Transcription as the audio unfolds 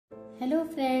Hello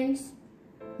friends,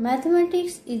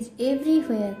 mathematics is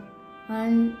everywhere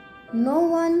and no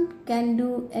one can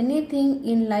do anything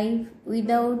in life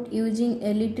without using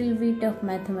a little bit of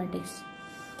mathematics.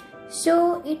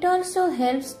 So it also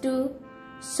helps to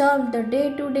solve the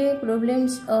day-to-day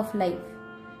problems of life.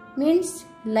 Means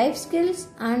life skills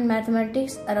and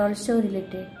mathematics are also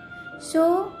related.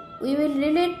 So we will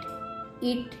relate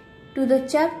it to the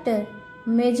chapter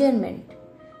measurement.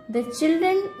 The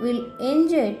children will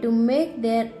enjoy to make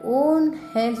their own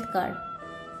health card.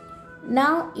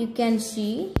 Now you can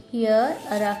see here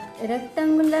a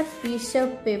rectangular piece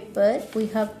of paper we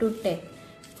have to take.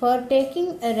 For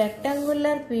taking a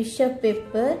rectangular piece of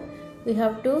paper, we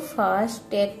have to first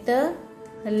take the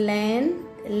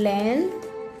length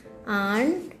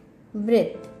and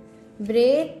breadth.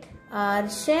 Breadth are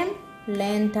same,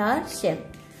 length are same.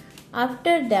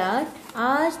 After that,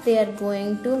 as they are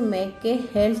going to make a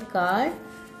health card,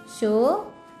 so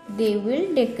they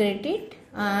will decorate it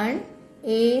and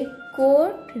a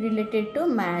quote related to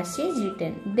maths is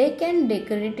written. They can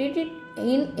decorate it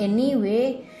in any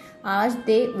way as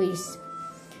they wish.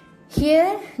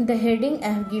 Here the heading I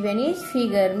have given is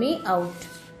figure me out.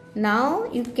 Now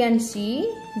you can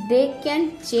see they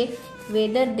can check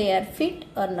whether they are fit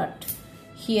or not.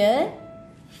 Here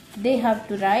they have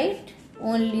to write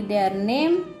only their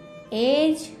name,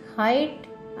 age, height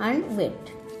and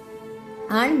weight.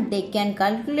 And they can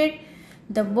calculate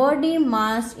the body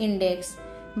mass index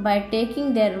by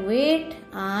taking their weight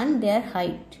and their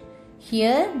height.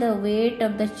 Here the weight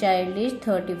of the child is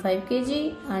 35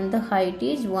 kg and the height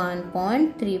is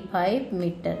 1.35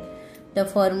 meter. The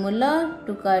formula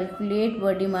to calculate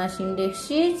body mass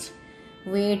index is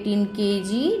weight in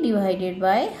kg divided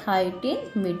by height in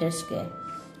meter square.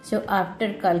 So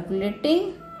after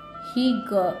calculating, we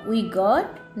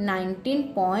got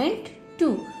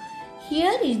 19.2.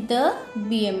 Here is the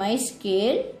BMI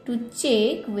scale to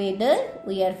check whether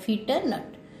we are fit or not.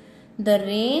 The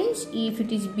range, if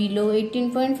it is below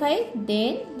 18.5,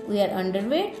 then we are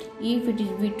underweight. If it is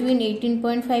between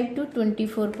 18.5 to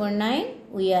 24.9,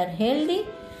 we are healthy.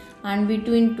 And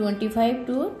between 25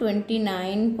 to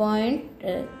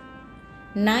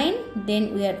 29.9,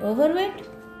 then we are overweight.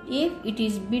 If it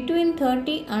is between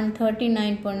 30 and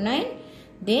 39.9,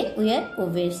 then we are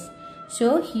obese.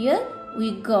 So here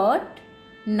we got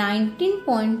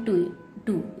 19.2.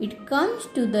 It comes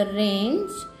to the range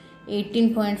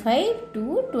 18.5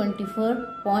 to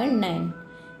 24.9.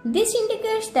 This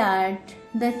indicates that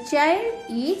the child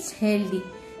is healthy.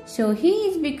 So he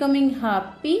is becoming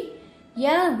happy.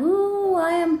 Yahoo!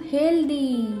 I am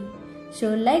healthy.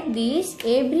 So like this,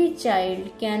 every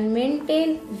child can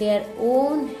maintain their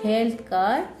own health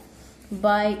card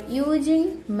by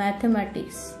using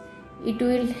mathematics. It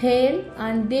will help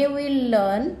and they will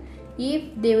learn. If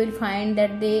they will find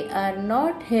that they are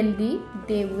not healthy,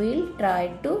 they will try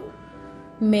to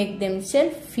make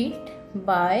themselves fit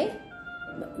by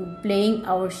playing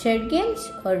outside games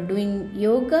or doing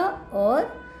yoga or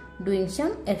doing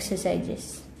some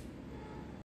exercises.